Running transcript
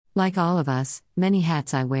Like all of us, many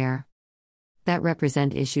hats I wear that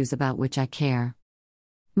represent issues about which I care.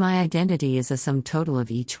 My identity is a sum total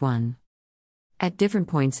of each one. At different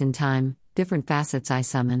points in time, different facets I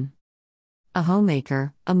summon. A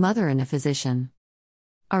homemaker, a mother, and a physician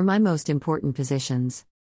are my most important positions.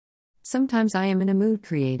 Sometimes I am in a mood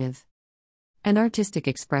creative. An artistic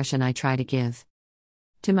expression I try to give.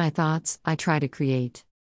 To my thoughts, I try to create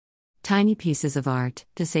tiny pieces of art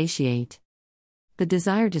to satiate the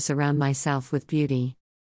desire to surround myself with beauty,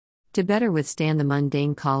 to better withstand the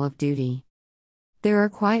mundane call of duty. There are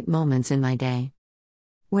quiet moments in my day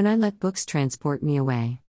when I let books transport me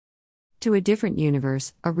away to a different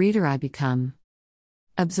universe. A reader I become,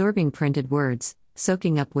 absorbing printed words,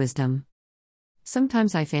 soaking up wisdom.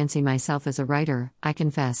 Sometimes I fancy myself as a writer, I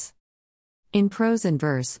confess. In prose and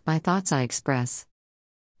verse, my thoughts I express.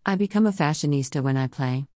 I become a fashionista when I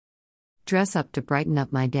play, dress up to brighten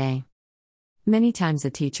up my day. Many times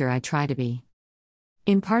a teacher I try to be,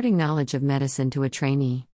 imparting knowledge of medicine to a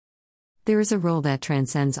trainee. There is a role that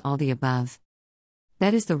transcends all the above.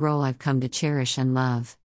 That is the role I've come to cherish and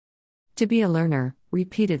love. To be a learner,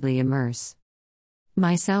 repeatedly immerse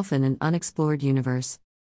myself in an unexplored universe.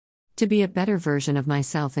 To be a better version of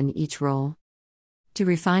myself in each role. To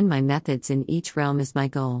refine my methods in each realm is my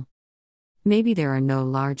goal. Maybe there are no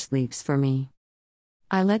large leaps for me.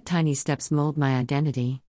 I let tiny steps mold my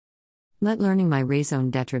identity. Let learning my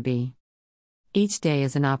raison d'etre be. Each day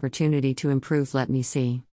is an opportunity to improve, let me see.